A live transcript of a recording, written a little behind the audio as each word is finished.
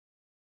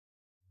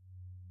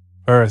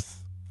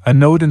Earth, a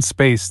node in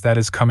space that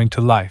is coming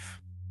to life.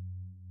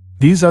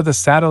 These are the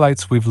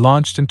satellites we've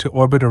launched into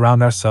orbit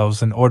around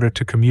ourselves in order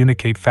to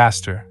communicate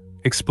faster,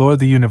 explore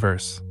the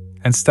universe,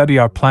 and study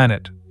our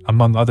planet,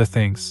 among other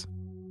things.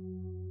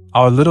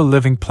 Our little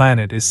living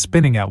planet is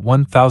spinning at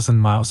 1,000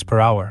 miles per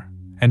hour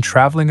and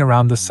traveling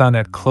around the Sun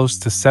at close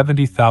to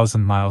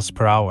 70,000 miles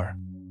per hour.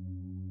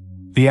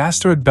 The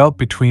asteroid belt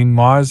between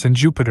Mars and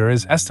Jupiter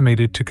is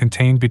estimated to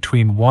contain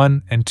between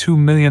 1 and 2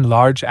 million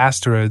large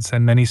asteroids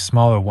and many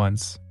smaller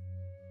ones.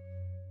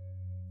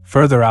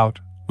 Further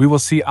out, we will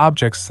see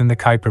objects in the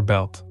Kuiper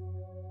belt.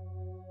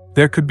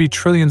 There could be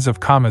trillions of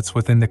comets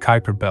within the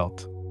Kuiper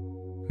belt.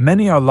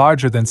 Many are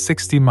larger than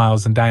 60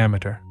 miles in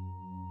diameter.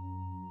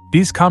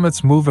 These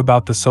comets move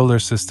about the solar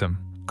system,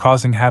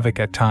 causing havoc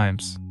at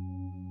times.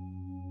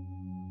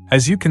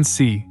 As you can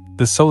see,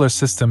 the solar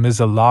system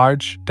is a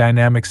large,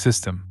 dynamic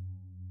system.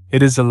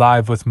 It is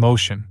alive with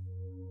motion.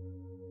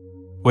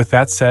 With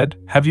that said,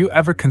 have you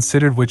ever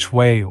considered which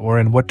way or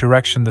in what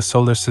direction the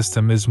solar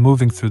system is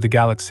moving through the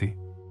galaxy?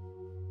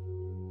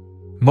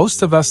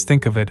 Most of us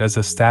think of it as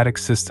a static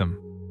system.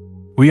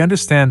 We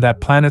understand that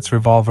planets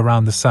revolve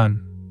around the Sun,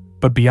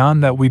 but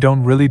beyond that we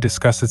don't really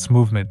discuss its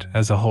movement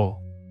as a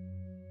whole.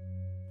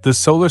 The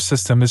solar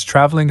system is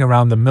traveling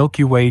around the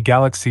Milky Way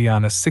galaxy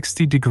on a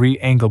 60-degree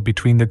angle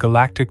between the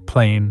galactic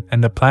plane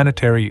and the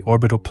planetary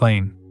orbital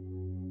plane.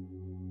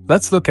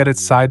 Let's look at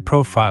its side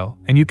profile,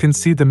 and you can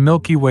see the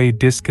Milky Way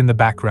disk in the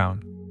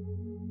background.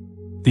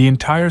 The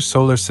entire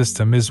solar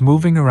system is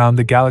moving around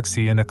the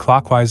galaxy in a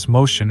clockwise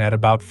motion at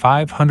about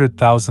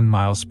 500,000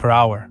 miles per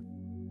hour.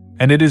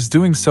 And it is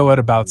doing so at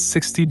about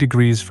 60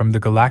 degrees from the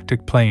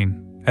galactic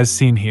plane, as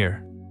seen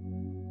here.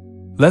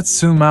 Let's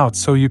zoom out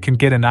so you can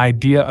get an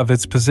idea of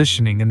its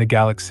positioning in the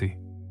galaxy.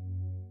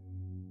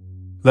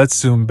 Let's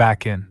zoom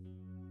back in.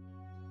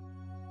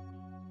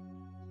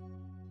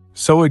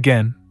 So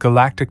again,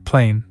 galactic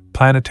plane,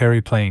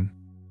 planetary plane,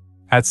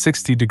 at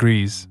 60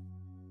 degrees.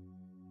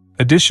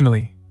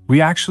 Additionally, we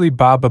actually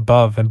bob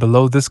above and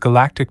below this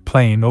galactic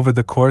plane over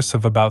the course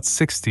of about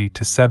 60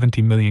 to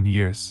 70 million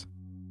years.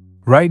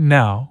 Right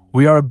now,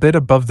 we are a bit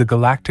above the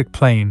galactic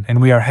plane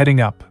and we are heading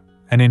up,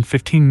 and in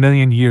 15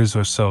 million years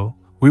or so,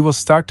 we will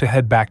start to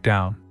head back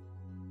down.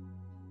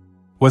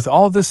 With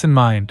all this in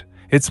mind,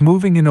 it's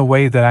moving in a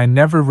way that I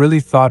never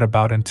really thought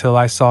about until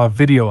I saw a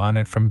video on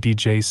it from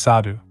DJ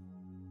Osadciw.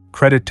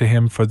 Credit to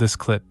him for this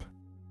clip.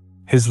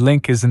 His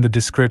link is in the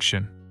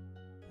description.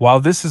 While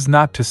this is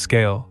not to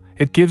scale,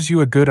 it gives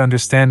you a good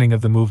understanding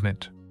of the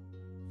movement.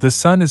 The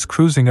Sun is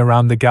cruising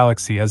around the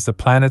galaxy as the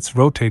planets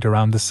rotate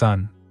around the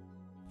Sun.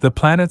 The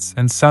planets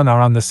and Sun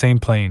are on the same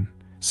plane,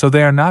 so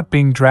they are not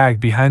being dragged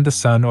behind the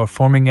Sun or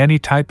forming any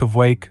type of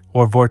wake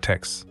or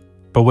vortex.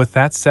 But with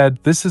that said,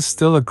 this is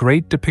still a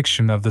great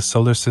depiction of the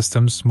solar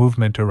system's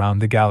movement around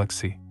the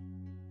galaxy.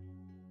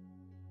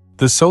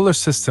 The solar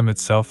system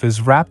itself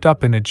is wrapped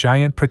up in a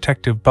giant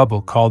protective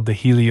bubble called the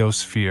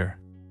Heliosphere.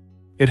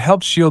 It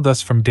helps shield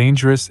us from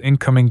dangerous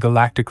incoming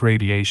galactic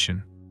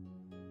radiation.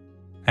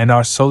 And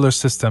our solar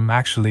system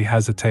actually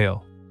has a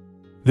tail.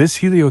 This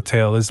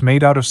Heliotail is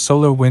made out of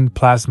solar wind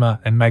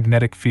plasma and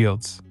magnetic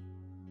fields.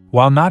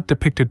 While not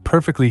depicted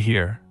perfectly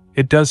here,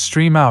 it does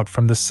stream out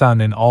from the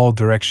Sun in all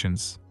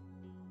directions.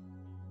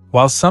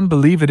 While some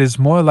believe it is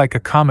more like a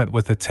comet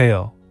with a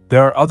tail,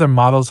 there are other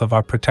models of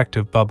our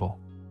protective bubble.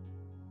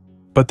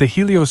 But the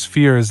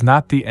Heliosphere is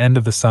not the end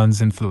of the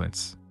Sun's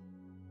influence.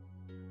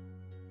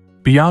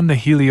 Beyond the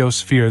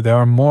Heliosphere, there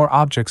are more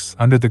objects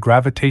under the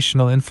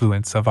gravitational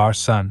influence of our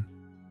Sun.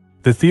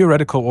 The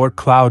theoretical Oort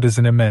cloud is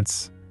an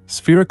immense,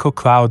 spherical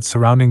cloud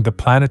surrounding the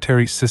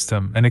planetary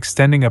system and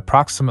extending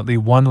approximately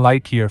 1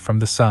 light-year from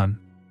the Sun.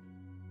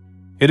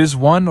 It is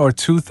 1 or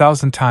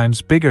 2,000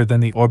 times bigger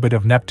than the orbit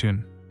of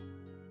Neptune.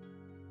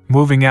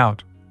 Moving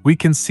out, we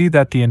can see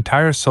that the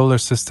entire solar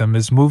system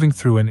is moving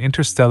through an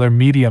interstellar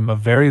medium of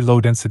very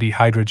low-density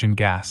hydrogen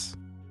gas.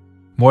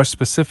 More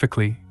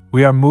specifically,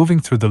 we are moving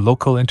through the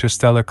local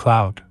interstellar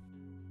cloud.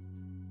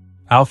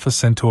 Alpha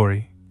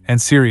Centauri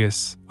and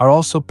Sirius are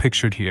also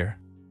pictured here.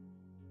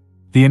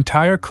 The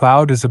entire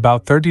cloud is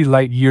about 30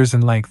 light-years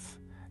in length,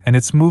 and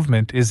its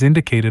movement is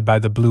indicated by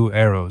the blue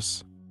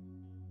arrows.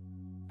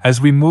 As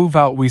we move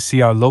out, we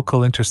see our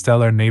local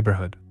interstellar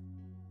neighborhood.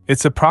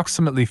 It's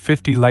approximately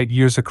 50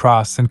 light-years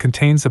across and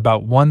contains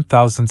about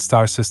 1,000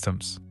 star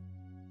systems.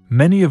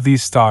 Many of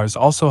these stars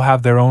also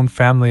have their own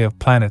family of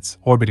planets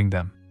orbiting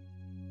them.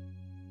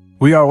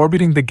 We are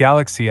orbiting the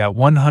galaxy at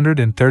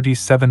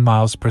 137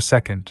 miles per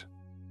second.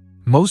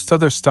 Most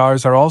other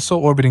stars are also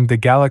orbiting the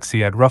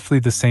galaxy at roughly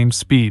the same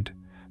speed,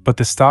 but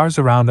the stars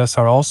around us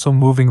are also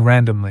moving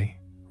randomly,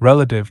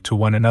 relative to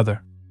one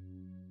another.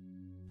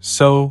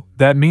 So,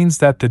 that means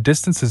that the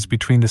distances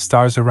between the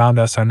stars around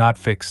us are not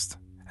fixed,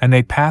 and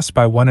they pass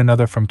by one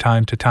another from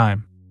time to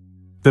time.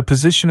 The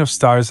position of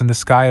stars in the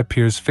sky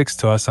appears fixed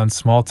to us on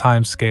small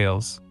time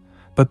scales,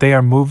 but they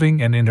are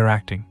moving and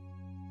interacting.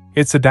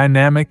 It's a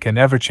dynamic and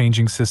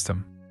ever-changing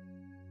system.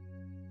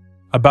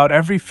 About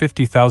every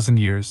 50,000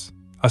 years,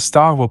 a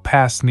star will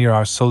pass near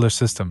our solar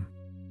system.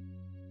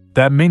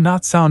 That may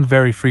not sound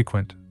very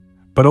frequent,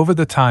 but over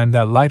the time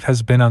that life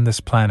has been on this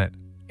planet,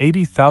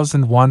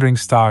 80,000 wandering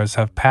stars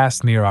have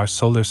passed near our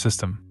solar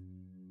system.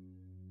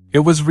 It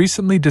was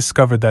recently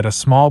discovered that a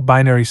small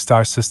binary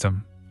star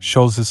system,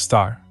 Scholz's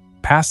star,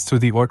 passed through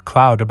the Oort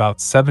cloud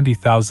about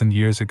 70,000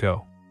 years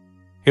ago.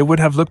 It would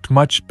have looked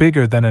much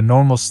bigger than a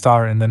normal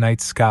star in the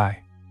night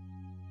sky.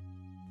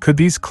 Could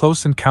these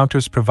close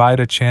encounters provide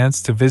a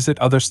chance to visit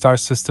other star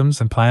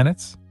systems and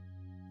planets?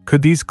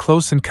 Could these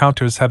close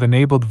encounters have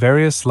enabled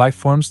various life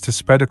forms to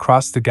spread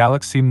across the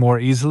galaxy more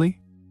easily?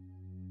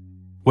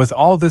 With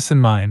all this in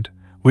mind,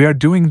 we are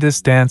doing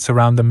this dance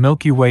around the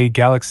Milky Way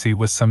galaxy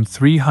with some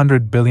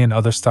 300 billion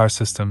other star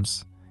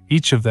systems,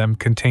 each of them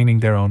containing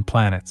their own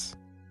planets.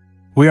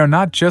 We are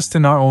not just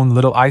in our own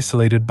little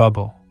isolated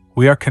bubble,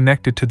 we are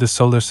connected to the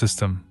solar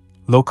system,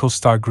 local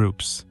star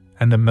groups,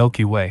 and the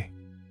Milky Way.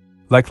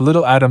 Like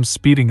little atoms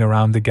speeding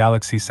around the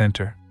galaxy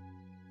center.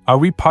 Are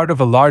we part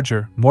of a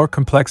larger, more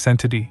complex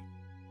entity?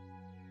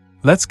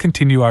 Let's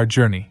continue our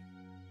journey.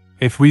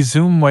 If we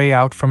zoom way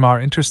out from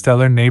our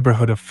interstellar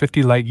neighborhood of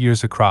 50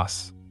 light-years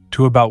across,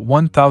 to about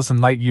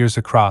 1,000 light-years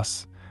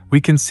across,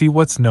 we can see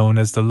what's known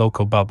as the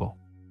local bubble.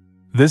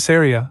 This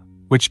area,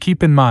 which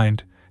keep in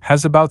mind,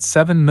 has about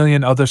 7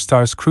 million other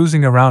stars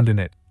cruising around in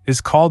it,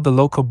 is called the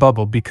local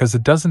bubble because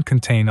it doesn't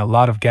contain a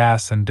lot of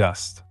gas and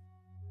dust.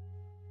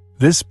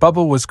 This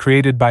bubble was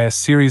created by a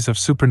series of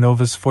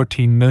supernovas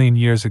 14 million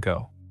years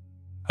ago.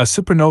 A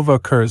supernova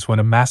occurs when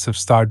a massive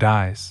star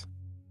dies.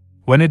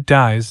 When it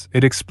dies,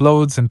 it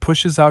explodes and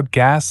pushes out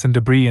gas and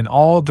debris in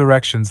all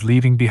directions,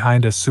 leaving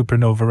behind a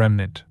supernova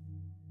remnant.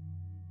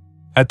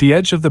 At the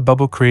edge of the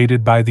bubble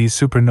created by these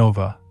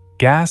supernova,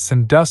 gas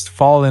and dust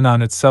fall in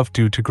on itself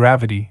due to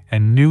gravity,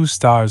 and new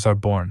stars are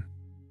born.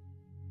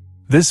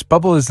 This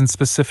bubble isn't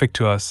specific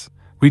to us,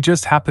 we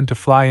just happened to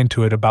fly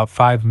into it about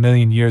 5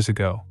 million years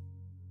ago.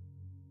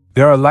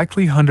 There are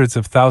likely hundreds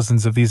of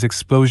thousands of these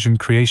explosion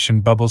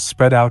creation bubbles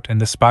spread out in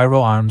the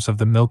spiral arms of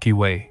the Milky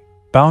Way,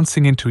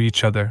 bouncing into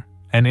each other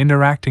and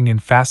interacting in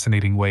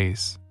fascinating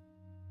ways.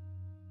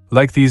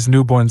 Like these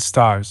newborn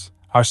stars,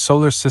 our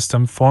solar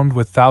system formed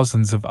with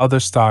thousands of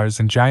other stars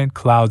and giant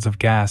clouds of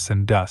gas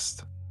and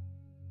dust.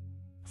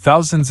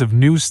 Thousands of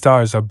new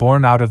stars are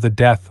born out of the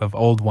death of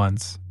old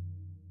ones.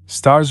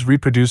 Stars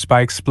reproduce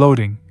by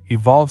exploding,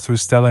 evolve through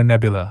stellar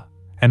nebula,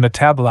 and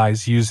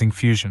metabolize using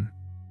fusion.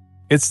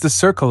 It's the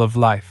circle of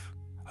life,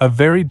 a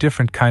very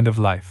different kind of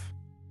life.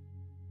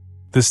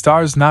 The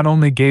stars not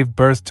only gave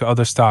birth to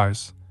other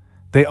stars,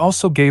 they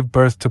also gave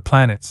birth to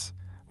planets,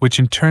 which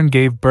in turn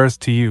gave birth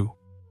to you.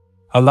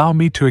 Allow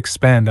me to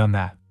expand on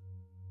that.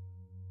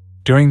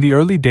 During the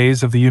early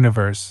days of the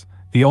universe,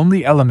 the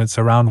only elements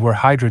around were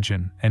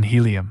hydrogen and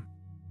helium.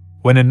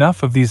 When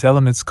enough of these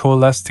elements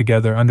coalesced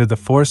together under the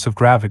force of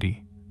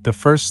gravity, the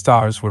first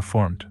stars were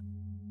formed.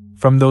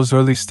 From those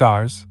early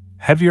stars,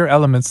 heavier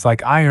elements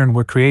like iron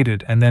were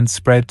created and then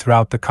spread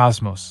throughout the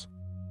cosmos.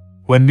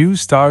 When new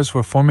stars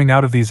were forming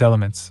out of these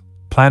elements,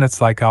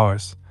 planets like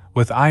ours,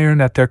 with iron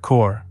at their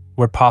core,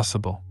 were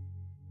possible.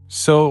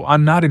 So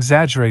I'm not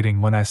exaggerating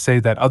when I say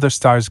that other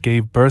stars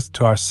gave birth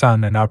to our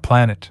Sun and our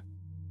planet.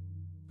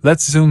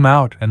 Let's zoom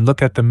out and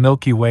look at the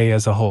Milky Way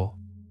as a whole.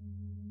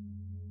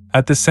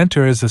 At the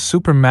center is a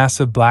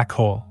supermassive black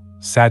hole,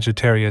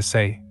 Sagittarius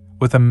A,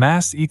 with a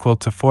mass equal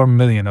to 4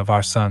 million of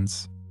our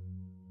suns.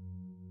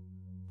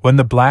 When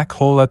the black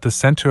hole at the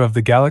center of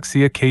the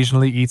galaxy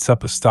occasionally eats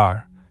up a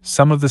star,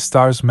 some of the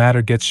star's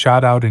matter gets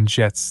shot out in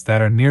jets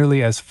that are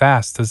nearly as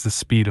fast as the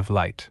speed of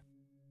light.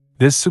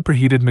 This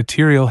superheated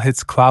material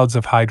hits clouds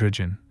of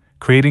hydrogen,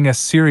 creating a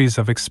series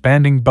of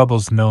expanding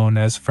bubbles known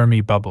as Fermi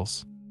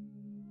bubbles.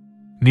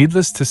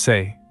 Needless to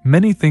say,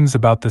 many things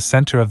about the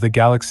center of the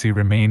galaxy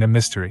remain a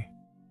mystery.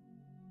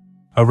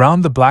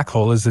 Around the black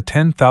hole is a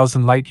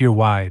 10,000 light-year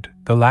wide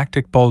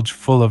galactic bulge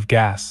full of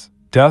gas,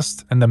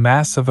 dust, and the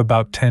mass of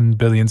about 10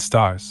 billion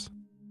stars.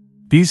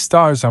 These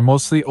stars are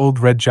mostly old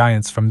red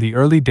giants from the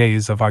early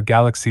days of our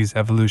galaxy's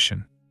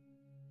evolution.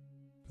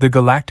 The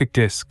galactic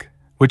disk,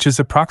 which is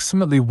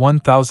approximately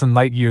 1,000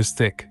 light-years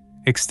thick,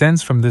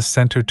 extends from this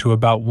center to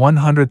about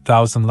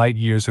 100,000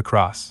 light-years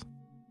across.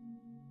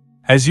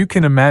 As you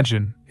can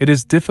imagine, it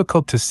is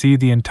difficult to see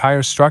the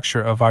entire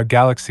structure of our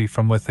galaxy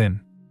from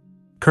within.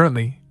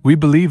 Currently, we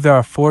believe there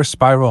are 4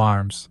 spiral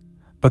arms,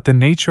 but the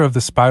nature of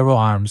the spiral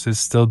arms is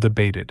still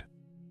debated.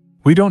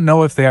 We don't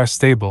know if they are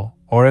stable,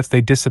 or if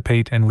they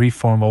dissipate and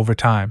reform over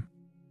time.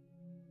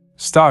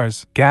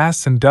 Stars,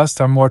 gas, and dust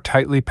are more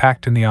tightly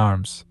packed in the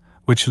arms,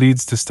 which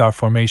leads to star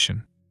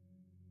formation.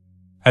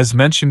 As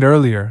mentioned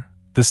earlier,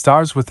 the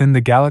stars within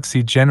the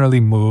galaxy generally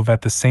move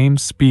at the same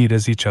speed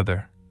as each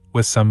other,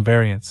 with some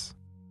variance.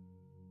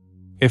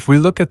 If we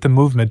look at the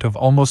movement of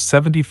almost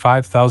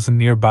 75,000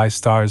 nearby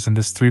stars in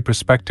this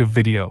 3-perspective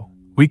video,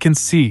 we can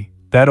see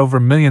that over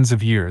millions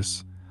of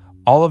years,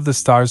 all of the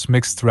stars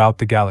mixed throughout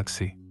the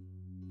galaxy.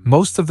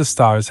 Most of the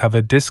stars have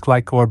a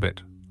disk-like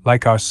orbit,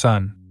 like our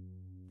Sun.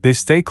 They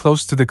stay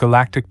close to the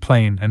galactic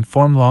plane and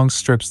form long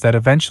strips that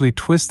eventually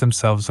twist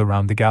themselves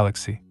around the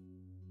galaxy.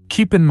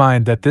 Keep in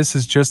mind that this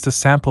is just a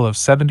sample of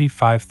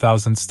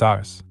 75,000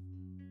 stars.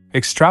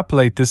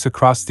 Extrapolate this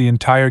across the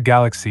entire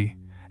galaxy,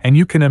 and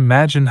you can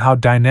imagine how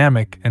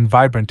dynamic and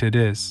vibrant it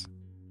is.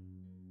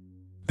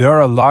 There are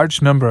a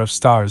large number of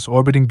stars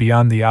orbiting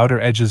beyond the outer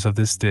edges of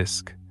this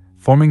disk,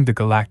 forming the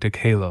galactic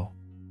halo.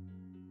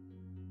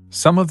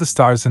 Some of the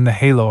stars in the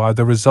halo are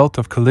the result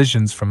of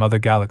collisions from other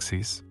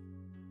galaxies.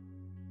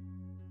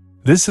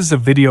 This is a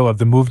video of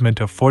the movement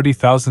of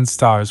 40,000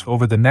 stars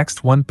over the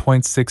next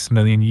 1.6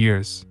 million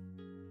years.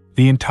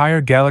 The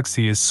entire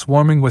galaxy is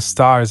swarming with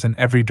stars in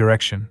every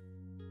direction.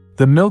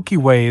 The Milky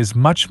Way is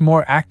much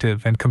more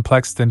active and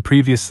complex than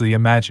previously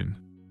imagined.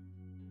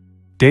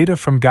 Data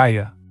from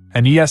Gaia,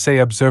 an ESA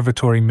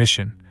observatory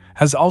mission,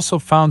 has also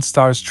found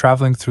stars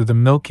traveling through the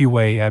Milky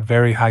Way at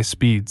very high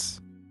speeds.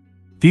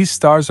 These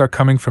stars are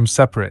coming from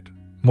separate,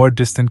 more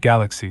distant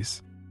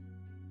galaxies.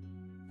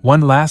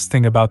 One last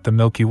thing about the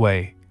Milky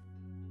Way.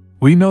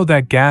 We know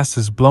that gas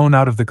is blown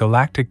out of the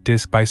galactic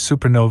disk by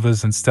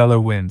supernovas and stellar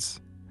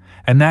winds,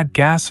 and that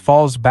gas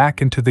falls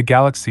back into the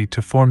galaxy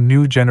to form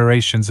new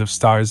generations of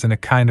stars in a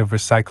kind of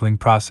recycling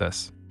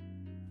process.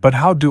 But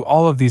how do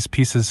all of these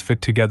pieces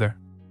fit together?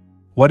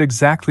 What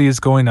exactly is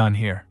going on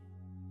here?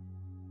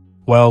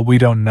 Well, we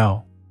don't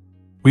know.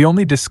 We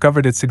only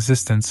discovered its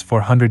existence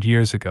 400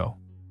 years ago.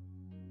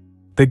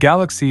 The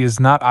galaxy is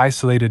not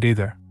isolated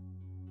either.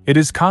 It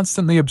is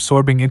constantly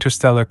absorbing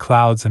interstellar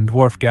clouds and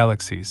dwarf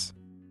galaxies.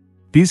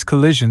 These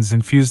collisions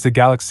infuse the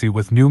galaxy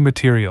with new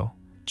material,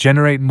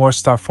 generate more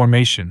star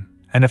formation,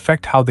 and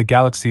affect how the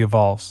galaxy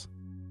evolves.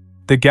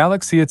 The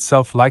galaxy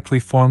itself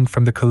likely formed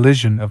from the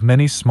collision of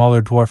many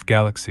smaller dwarf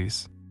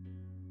galaxies.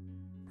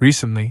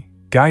 Recently,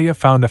 Gaia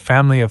found a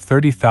family of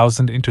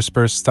 30,000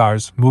 interspersed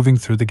stars moving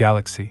through the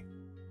galaxy.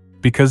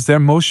 Because their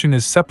motion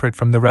is separate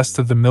from the rest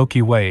of the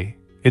Milky Way,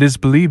 it is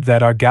believed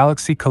that our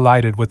galaxy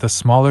collided with a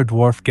smaller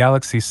dwarf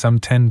galaxy some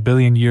 10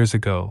 billion years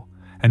ago,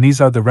 and these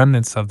are the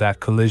remnants of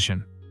that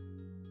collision.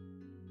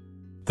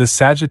 The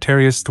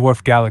Sagittarius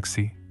dwarf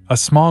galaxy, a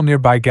small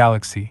nearby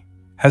galaxy,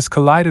 has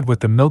collided with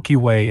the Milky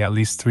Way at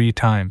least 3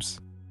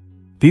 times.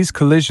 These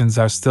collisions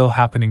are still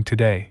happening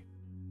today.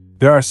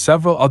 There are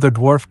several other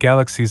dwarf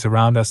galaxies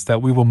around us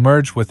that we will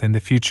merge with in the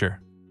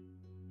future.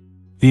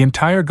 The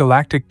entire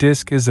galactic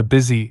disk is a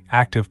busy,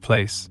 active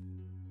place.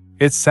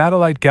 Its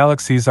satellite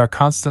galaxies are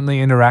constantly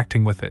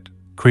interacting with it,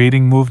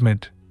 creating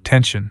movement,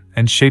 tension,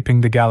 and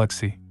shaping the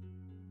galaxy.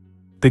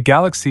 The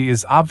galaxy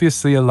is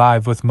obviously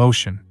alive with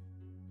motion.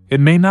 It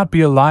may not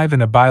be alive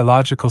in a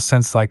biological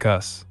sense like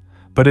us,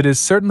 but it is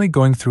certainly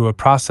going through a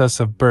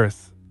process of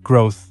birth,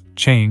 growth,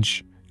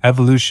 change,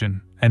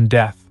 evolution, and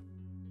death.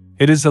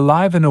 It is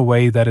alive in a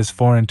way that is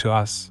foreign to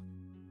us.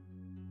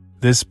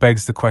 This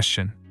begs the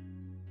question: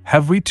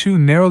 have we too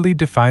narrowly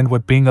defined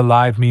what being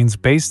alive means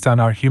based on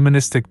our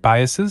humanistic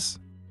biases?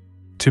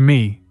 To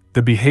me,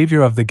 the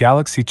behavior of the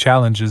galaxy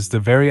challenges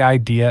the very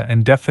idea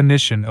and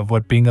definition of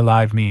what being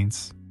alive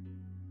means.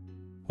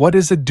 What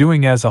is it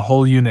doing as a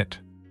whole unit?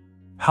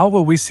 How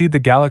will we see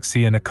the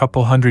galaxy in a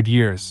couple hundred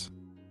years?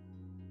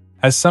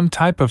 As some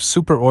type of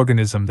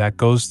superorganism that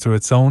goes through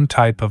its own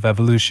type of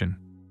evolution.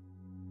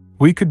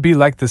 We could be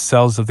like the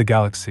cells of the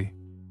galaxy.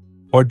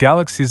 Or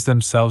galaxies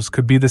themselves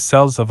could be the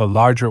cells of a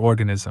larger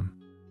organism.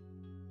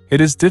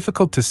 It is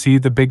difficult to see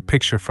the big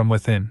picture from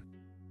within.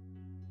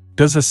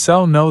 Does a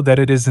cell know that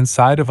it is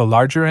inside of a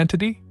larger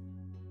entity?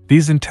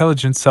 These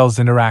intelligent cells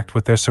interact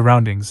with their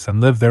surroundings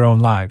and live their own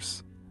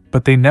lives,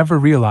 but they never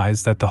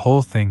realize that the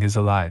whole thing is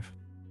alive.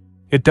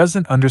 It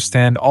doesn't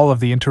understand all of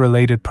the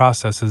interrelated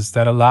processes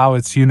that allow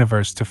its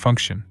universe to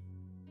function.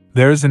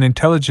 There is an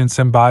intelligence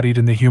embodied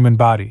in the human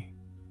body,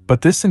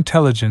 but this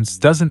intelligence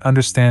doesn't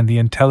understand the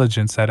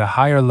intelligence at a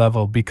higher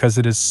level because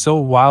it is so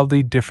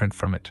wildly different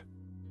from it.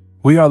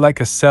 We are like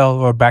a cell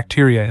or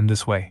bacteria in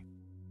this way.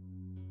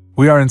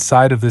 We are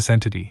inside of this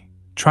entity,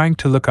 trying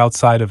to look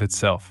outside of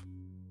itself.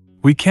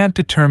 We can't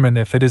determine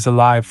if it is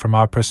alive from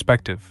our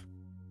perspective.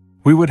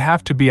 We would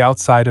have to be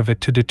outside of it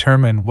to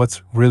determine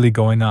what's really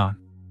going on.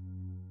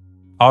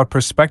 Our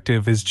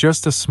perspective is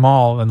just a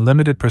small and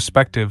limited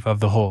perspective of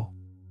the whole.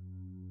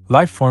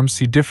 Life forms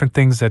see different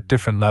things at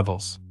different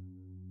levels.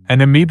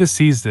 An amoeba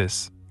sees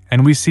this,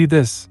 and we see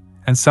this,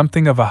 and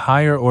something of a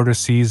higher order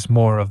sees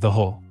more of the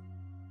whole.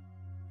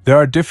 There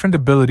are different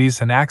abilities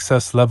and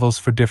access levels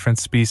for different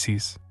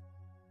species.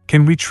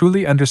 Can we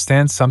truly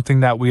understand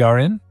something that we are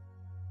in?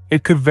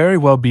 It could very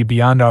well be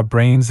beyond our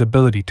brain's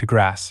ability to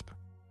grasp.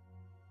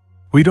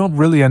 We don't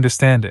really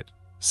understand it,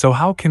 so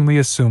how can we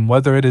assume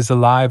whether it is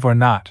alive or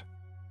not?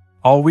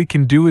 All we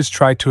can do is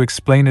try to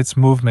explain its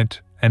movement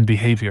and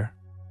behavior.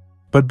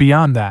 But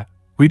beyond that,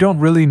 we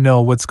don't really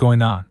know what's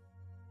going on.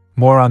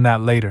 More on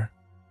that later.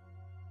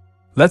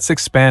 Let's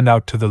expand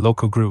out to the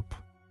local group.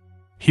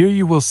 Here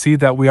you will see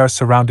that we are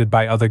surrounded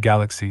by other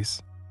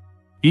galaxies,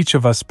 each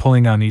of us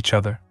pulling on each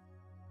other.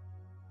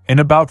 In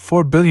about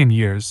 4 billion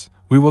years,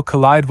 we will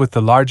collide with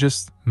the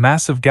largest,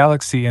 massive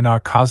galaxy in our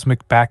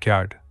cosmic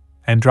backyard,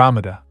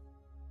 Andromeda.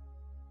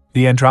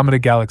 The Andromeda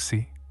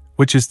Galaxy,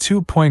 which is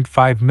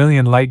 2.5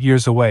 million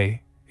light-years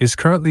away, is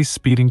currently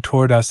speeding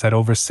toward us at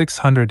over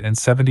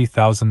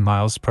 670,000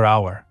 miles per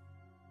hour.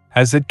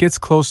 As it gets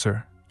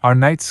closer, our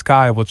night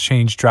sky will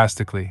change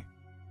drastically.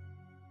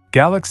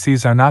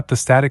 Galaxies are not the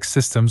static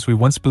systems we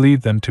once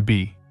believed them to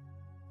be.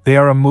 They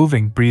are a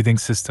moving, breathing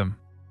system.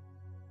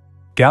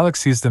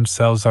 Galaxies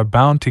themselves are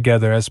bound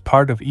together as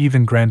part of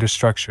even grander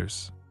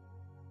structures.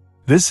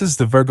 This is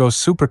the Virgo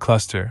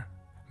supercluster,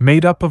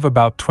 made up of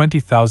about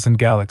 20,000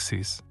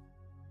 galaxies.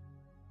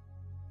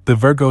 The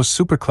Virgo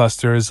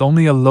supercluster is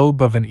only a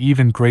lobe of an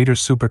even greater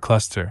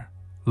supercluster,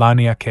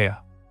 Laniakea,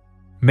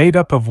 made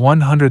up of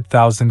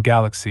 100,000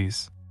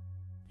 galaxies,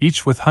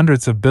 each with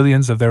hundreds of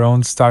billions of their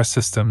own star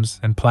systems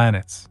and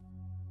planets.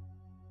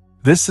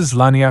 This is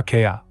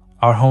Laniakea,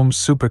 our home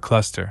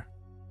supercluster.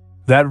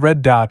 That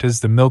red dot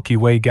is the Milky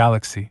Way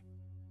galaxy.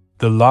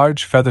 The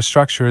large feather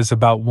structure is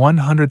about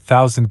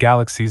 100,000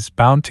 galaxies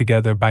bound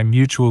together by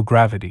mutual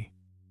gravity.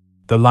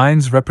 The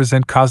lines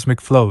represent cosmic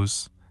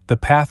flows, the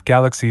path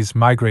galaxies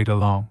migrate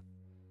along.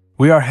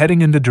 We are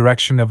heading in the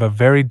direction of a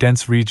very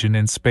dense region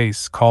in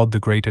space called the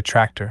Great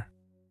Attractor.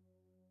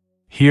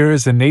 Here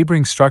is a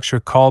neighboring structure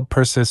called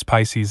Perseus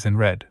Pisces in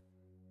red.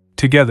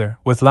 Together,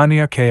 with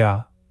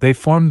Laniakea, they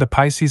form the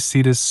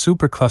Pisces-Cetus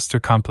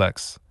supercluster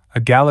complex,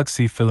 a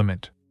galaxy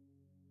filament.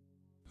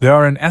 There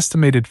are an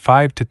estimated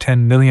 5 to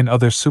 10 million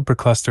other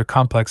supercluster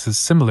complexes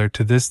similar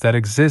to this that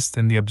exist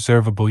in the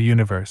observable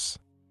universe.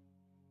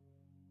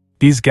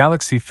 These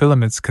galaxy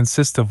filaments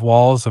consist of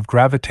walls of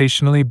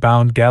gravitationally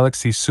bound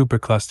galaxy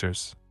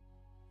superclusters.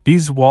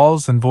 These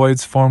walls and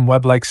voids form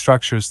web-like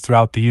structures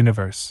throughout the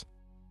universe.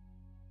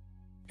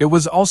 It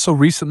was also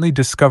recently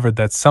discovered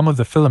that some of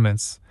the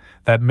filaments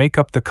that make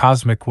up the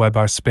cosmic web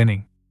are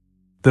spinning.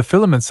 The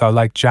filaments are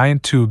like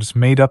giant tubes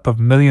made up of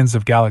millions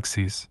of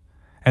galaxies,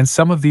 and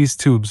some of these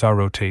tubes are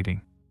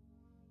rotating.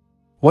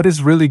 What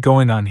is really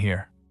going on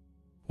here?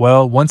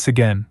 Well, once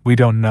again, we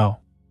don't know.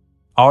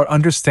 Our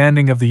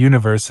understanding of the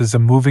universe is a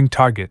moving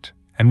target,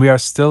 and we are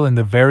still in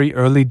the very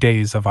early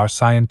days of our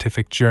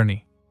scientific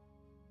journey.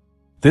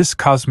 This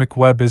cosmic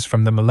web is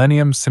from the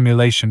Millennium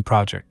Simulation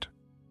Project.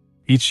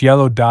 Each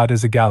yellow dot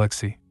is a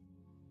galaxy.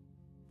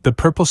 The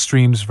purple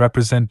streams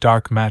represent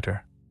dark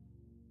matter.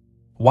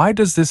 Why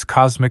does this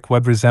cosmic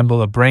web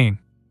resemble a brain?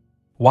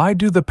 Why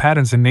do the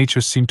patterns in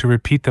nature seem to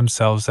repeat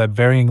themselves at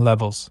varying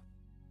levels?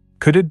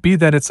 Could it be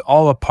that it's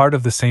all a part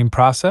of the same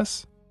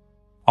process?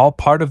 All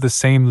part of the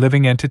same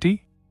living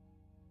entity?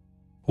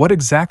 What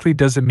exactly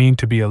does it mean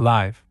to be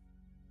alive?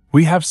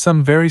 We have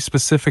some very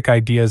specific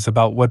ideas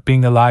about what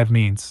being alive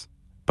means,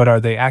 but are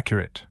they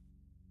accurate?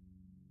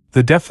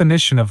 The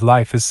definition of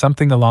life is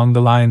something along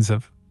the lines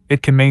of,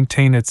 it can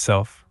maintain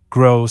itself,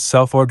 grow,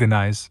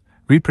 self-organize,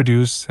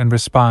 reproduce, and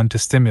respond to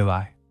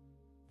stimuli.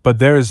 But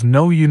there is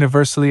no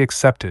universally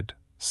accepted,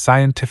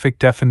 scientific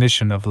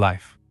definition of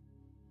life.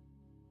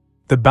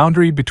 The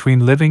boundary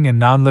between living and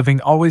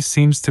non-living always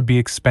seems to be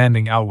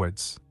expanding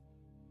outwards.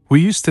 We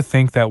used to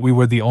think that we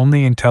were the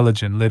only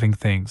intelligent living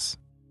things.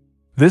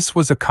 This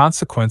was a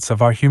consequence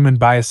of our human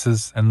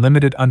biases and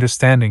limited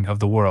understanding of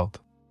the world.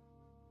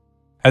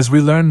 As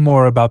we learned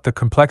more about the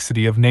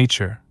complexity of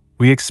nature,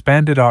 we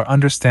expanded our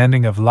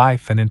understanding of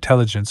life and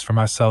intelligence from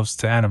ourselves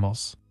to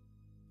animals.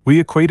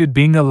 We equated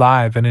being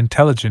alive and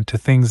intelligent to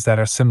things that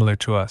are similar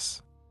to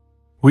us.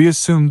 We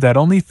assumed that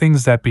only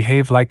things that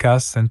behave like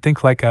us and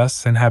think like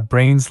us and have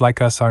brains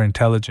like us are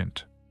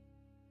intelligent.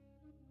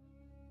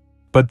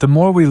 But the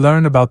more we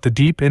learn about the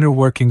deep inner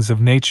workings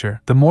of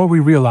nature, the more we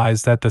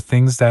realize that the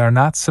things that are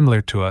not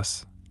similar to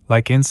us,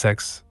 like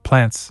insects,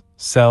 plants,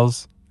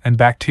 cells, and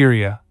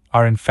bacteria,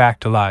 are in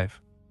fact alive.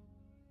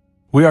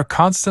 We are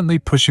constantly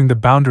pushing the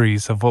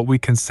boundaries of what we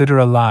consider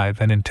alive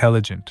and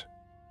intelligent.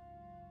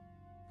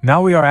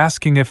 Now we are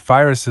asking if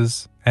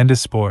viruses,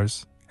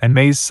 endospores, and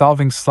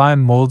maze-solving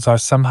slime molds are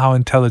somehow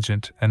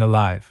intelligent and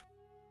alive.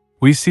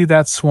 We see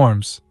that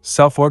swarms,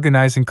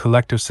 self-organizing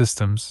collective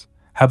systems,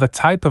 have a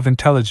type of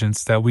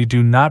intelligence that we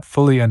do not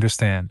fully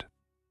understand.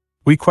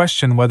 We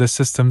question whether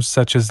systems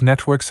such as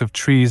networks of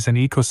trees and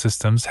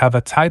ecosystems have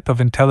a type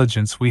of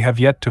intelligence we have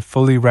yet to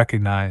fully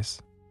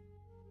recognize.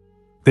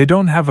 They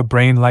don't have a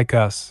brain like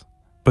us,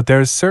 but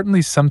there is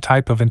certainly some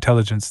type of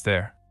intelligence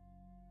there.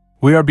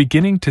 We are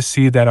beginning to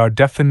see that our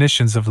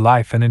definitions of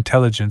life and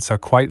intelligence are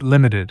quite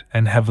limited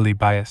and heavily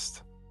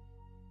biased.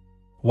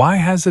 Why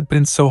has it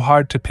been so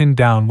hard to pin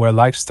down where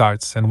life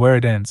starts and where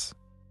it ends?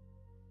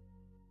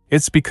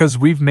 It's because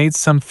we've made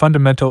some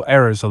fundamental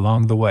errors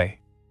along the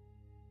way.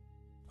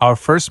 Our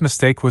first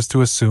mistake was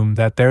to assume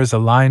that there is a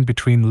line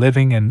between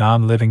living and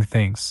non-living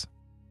things.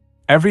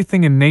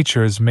 Everything in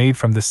nature is made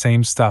from the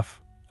same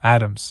stuff,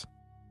 atoms.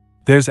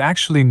 There's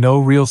actually no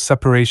real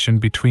separation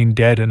between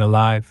dead and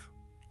alive,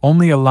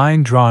 only a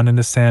line drawn in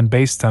the sand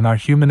based on our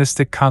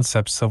humanistic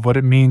concepts of what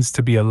it means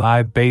to be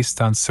alive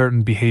based on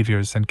certain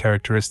behaviors and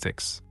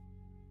characteristics.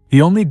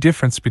 The only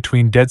difference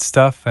between dead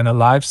stuff and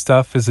alive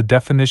stuff is a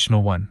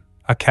definitional one,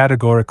 a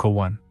categorical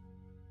one.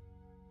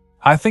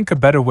 I think a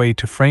better way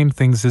to frame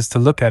things is to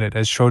look at it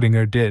as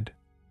Schrödinger did.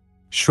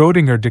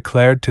 Schrödinger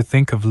declared to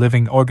think of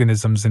living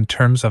organisms in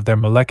terms of their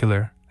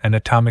molecular and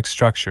atomic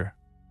structure.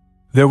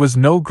 There was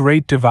no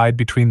great divide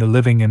between the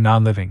living and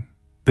non-living.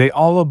 They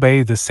all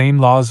obey the same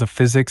laws of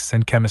physics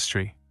and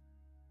chemistry.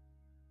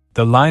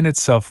 The line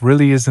itself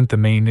really isn't the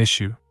main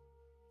issue.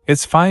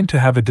 It's fine to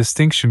have a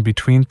distinction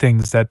between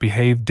things that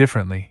behave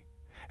differently,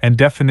 and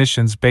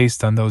definitions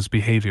based on those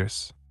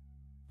behaviors.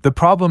 The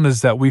problem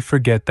is that we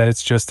forget that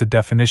it's just a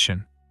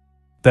definition,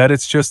 that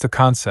it's just a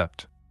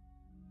concept.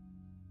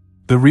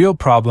 The real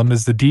problem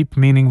is the deep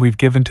meaning we've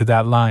given to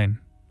that line,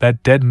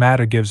 that dead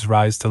matter gives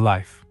rise to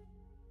life.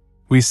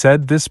 We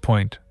said this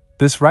point,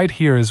 this right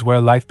here is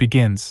where life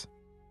begins.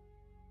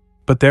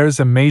 But there is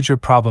a major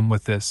problem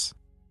with this.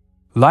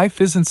 Life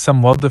isn't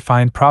some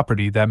well-defined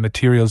property that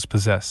materials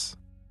possess.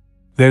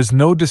 There's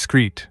no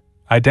discrete,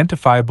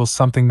 identifiable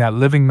something that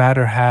living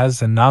matter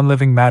has and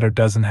non-living matter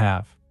doesn't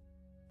have.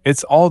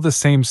 It's all the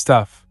same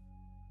stuff.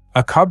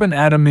 A carbon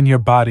atom in your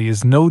body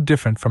is no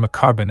different from a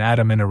carbon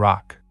atom in a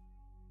rock.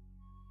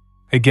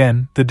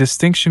 Again, the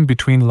distinction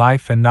between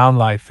life and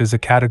non-life is a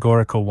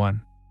categorical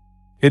one.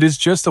 It is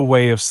just a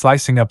way of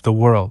slicing up the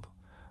world,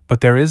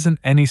 but there isn't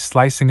any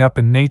slicing up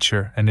in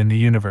nature and in the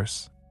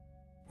universe.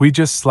 We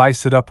just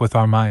slice it up with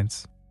our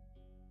minds.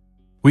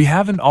 We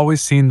haven't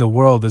always seen the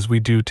world as we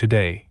do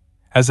today,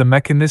 as a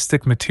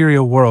mechanistic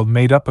material world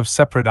made up of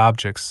separate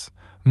objects,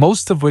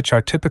 most of which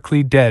are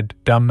typically dead,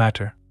 dumb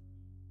matter.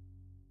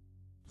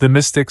 The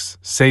mystics,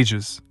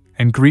 sages,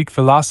 and Greek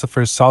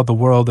philosophers saw the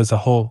world as a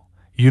whole,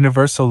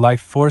 universal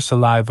life force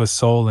alive with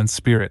soul and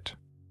spirit.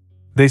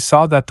 They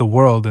saw that the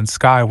world and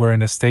sky were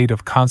in a state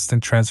of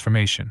constant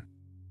transformation.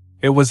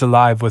 It was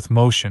alive with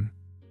motion.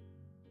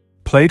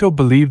 Plato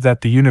believed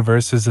that the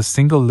universe is a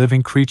single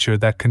living creature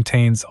that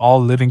contains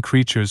all living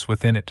creatures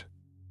within it.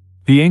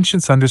 The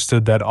ancients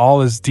understood that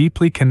all is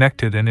deeply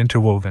connected and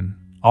interwoven,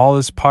 all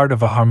is part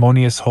of a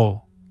harmonious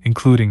whole,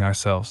 including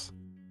ourselves.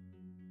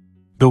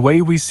 The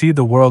way we see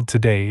the world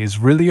today is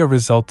really a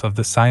result of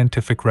the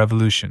scientific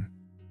revolution.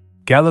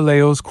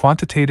 Galileo's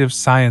quantitative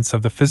science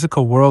of the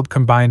physical world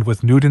combined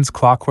with Newton's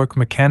clockwork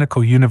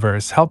mechanical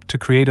universe helped to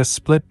create a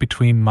split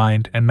between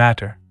mind and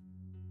matter.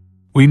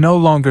 We no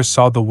longer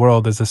saw the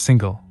world as a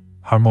single,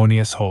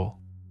 harmonious whole.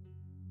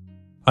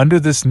 Under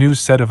this new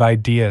set of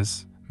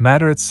ideas,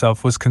 matter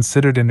itself was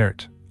considered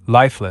inert,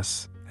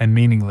 lifeless, and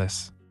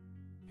meaningless.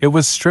 It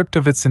was stripped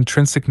of its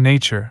intrinsic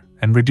nature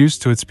and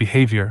reduced to its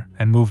behavior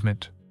and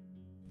movement.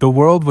 The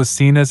world was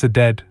seen as a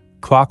dead,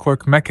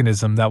 clockwork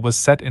mechanism that was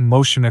set in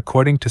motion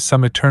according to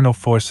some eternal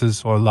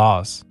forces or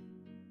laws.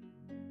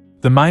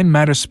 The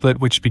mind-matter split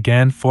which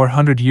began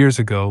 400 years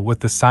ago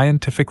with the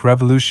scientific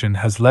revolution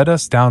has led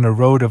us down a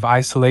road of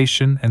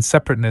isolation and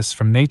separateness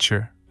from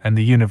nature and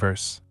the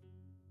universe.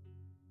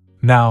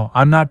 Now,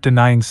 I'm not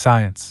denying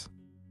science.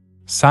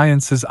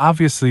 Science is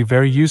obviously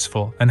very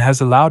useful and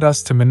has allowed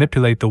us to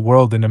manipulate the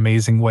world in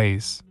amazing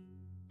ways.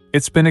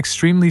 It's been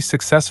extremely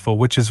successful,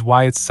 which is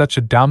why it's such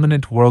a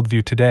dominant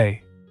worldview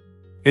today.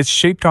 It's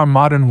shaped our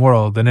modern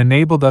world and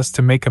enabled us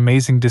to make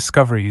amazing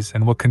discoveries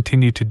and will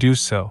continue to do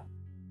so.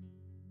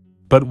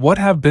 But what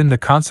have been the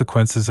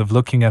consequences of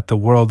looking at the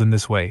world in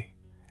this way,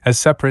 as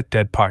separate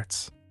dead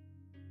parts?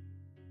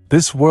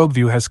 This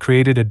worldview has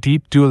created a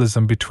deep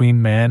dualism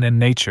between man and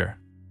nature.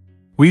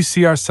 We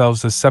see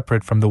ourselves as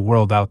separate from the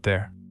world out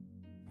there.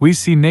 We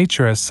see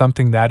nature as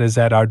something that is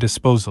at our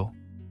disposal.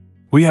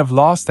 We have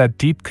lost that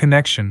deep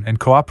connection and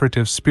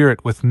cooperative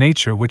spirit with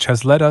nature, which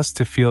has led us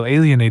to feel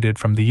alienated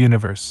from the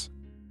universe.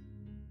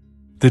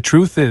 The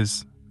truth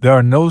is, there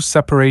are no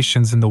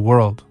separations in the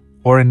world,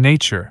 or in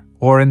nature,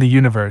 or in the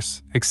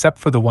universe, except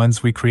for the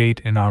ones we create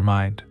in our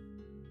mind.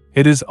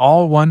 It is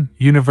all one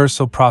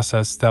universal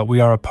process that we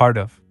are a part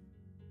of.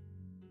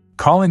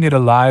 Calling it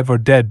alive or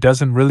dead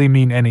doesn't really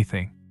mean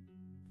anything.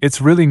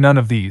 It's really none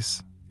of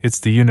these, it's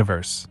the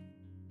universe.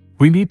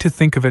 We need to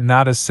think of it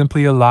not as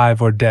simply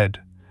alive or dead,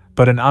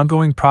 but an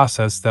ongoing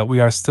process that we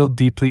are still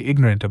deeply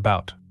ignorant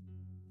about.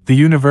 The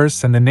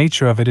universe and the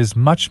nature of it is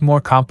much more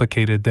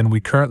complicated than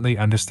we currently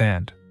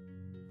understand.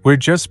 We're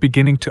just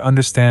beginning to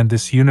understand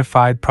this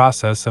unified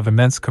process of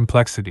immense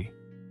complexity.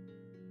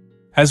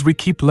 As we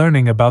keep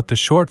learning about the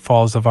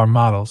shortfalls of our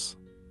models,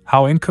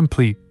 how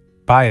incomplete,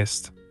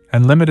 biased,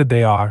 and limited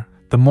they are,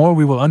 the more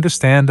we will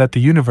understand that the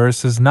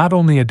universe is not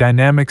only a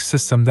dynamic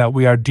system that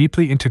we are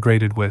deeply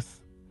integrated with,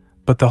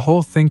 but the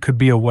whole thing could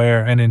be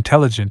aware and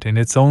intelligent in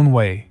its own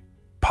way,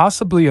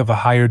 possibly of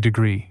a higher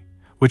degree,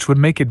 which would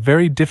make it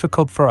very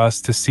difficult for us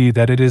to see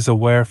that it is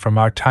aware from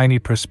our tiny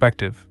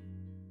perspective.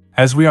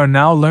 As we are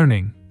now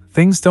learning,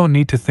 things don't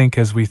need to think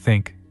as we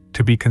think,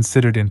 to be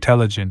considered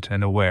intelligent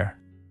and aware.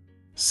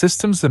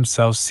 Systems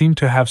themselves seem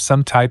to have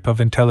some type of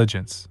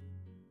intelligence.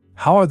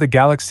 How are the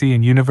galaxy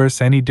and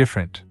universe any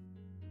different?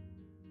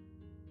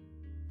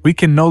 We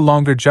can no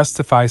longer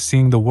justify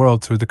seeing the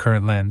world through the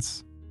current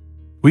lens.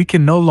 We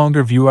can no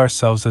longer view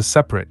ourselves as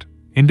separate,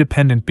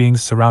 independent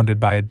beings surrounded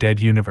by a dead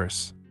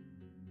universe.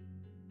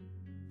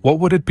 What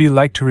would it be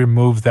like to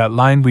remove that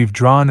line we've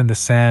drawn in the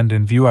sand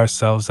and view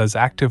ourselves as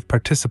active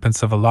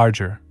participants of a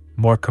larger,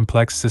 more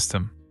complex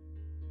system?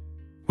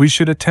 We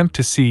should attempt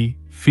to see,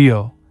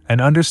 feel,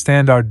 and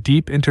understand our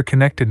deep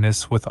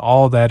interconnectedness with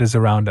all that is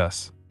around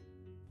us.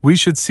 We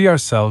should see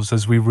ourselves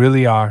as we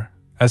really are,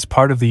 as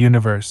part of the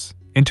universe,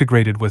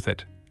 integrated with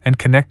it, and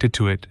connected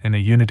to it in a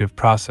unitive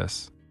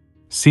process.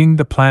 Seeing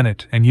the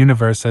planet and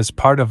universe as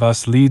part of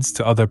us leads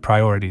to other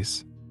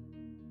priorities.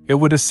 It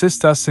would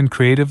assist us in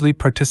creatively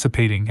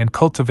participating and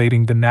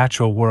cultivating the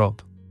natural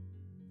world.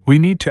 We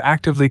need to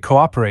actively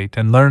cooperate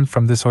and learn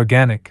from this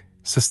organic,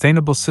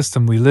 sustainable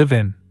system we live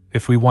in,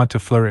 if we want to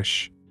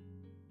flourish.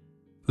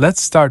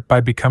 Let's start by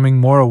becoming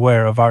more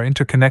aware of our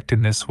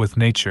interconnectedness with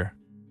nature.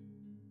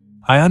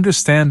 I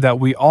understand that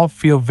we all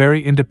feel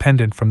very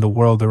independent from the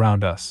world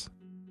around us.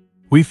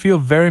 We feel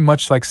very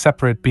much like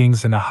separate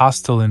beings in a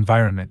hostile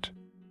environment.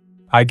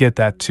 I get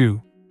that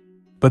too.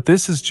 But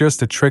this is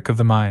just a trick of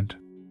the mind.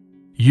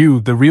 You,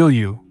 the real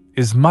you,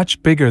 is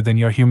much bigger than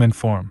your human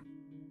form.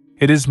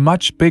 It is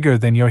much bigger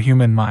than your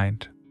human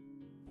mind.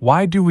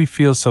 Why do we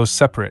feel so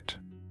separate?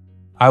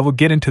 I will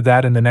get into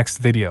that in the next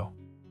video.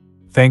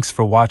 Thanks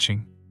for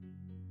watching.